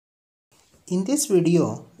In this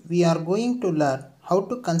video, we are going to learn how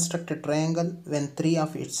to construct a triangle when three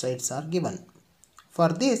of its sides are given. For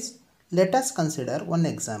this, let us consider one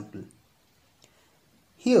example.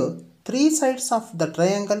 Here, three sides of the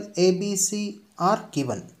triangle ABC are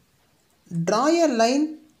given. Draw a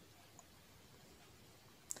line.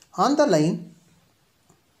 On the line,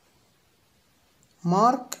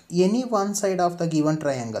 mark any one side of the given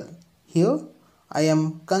triangle. Here, I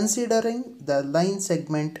am considering the line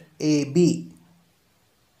segment AB,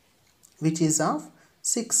 which is of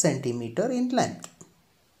 6 cm in length.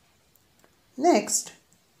 Next,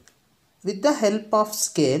 with the help of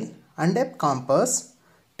scale and a compass,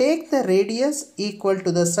 take the radius equal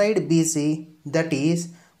to the side BC, that is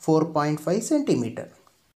 4.5 cm.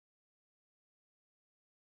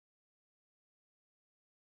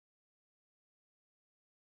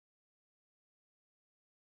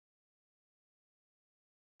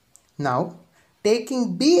 Now,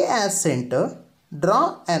 taking B as center,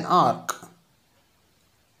 draw an arc.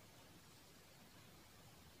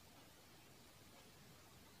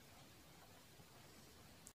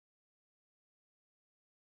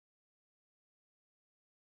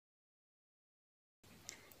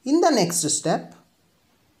 In the next step,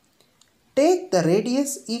 take the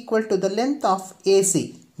radius equal to the length of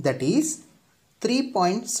AC, that is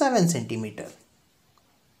 3.7 cm.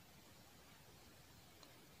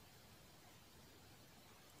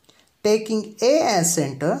 Taking A as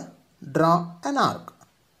center, draw an arc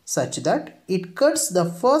such that it cuts the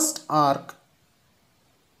first arc.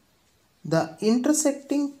 The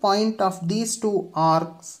intersecting point of these two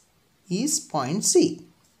arcs is point C.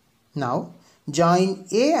 Now, join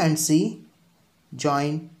A and C,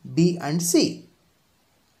 join B and C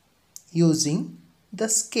using the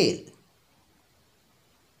scale.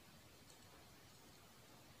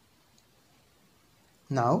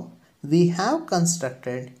 Now, we have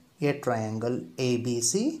constructed a triangle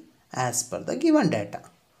ABC as per the given data.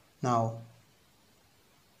 Now,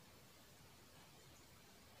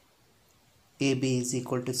 AB is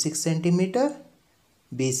equal to 6 cm,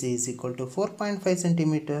 BC is equal to 4.5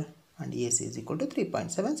 cm and AC is equal to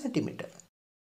 3.7 cm.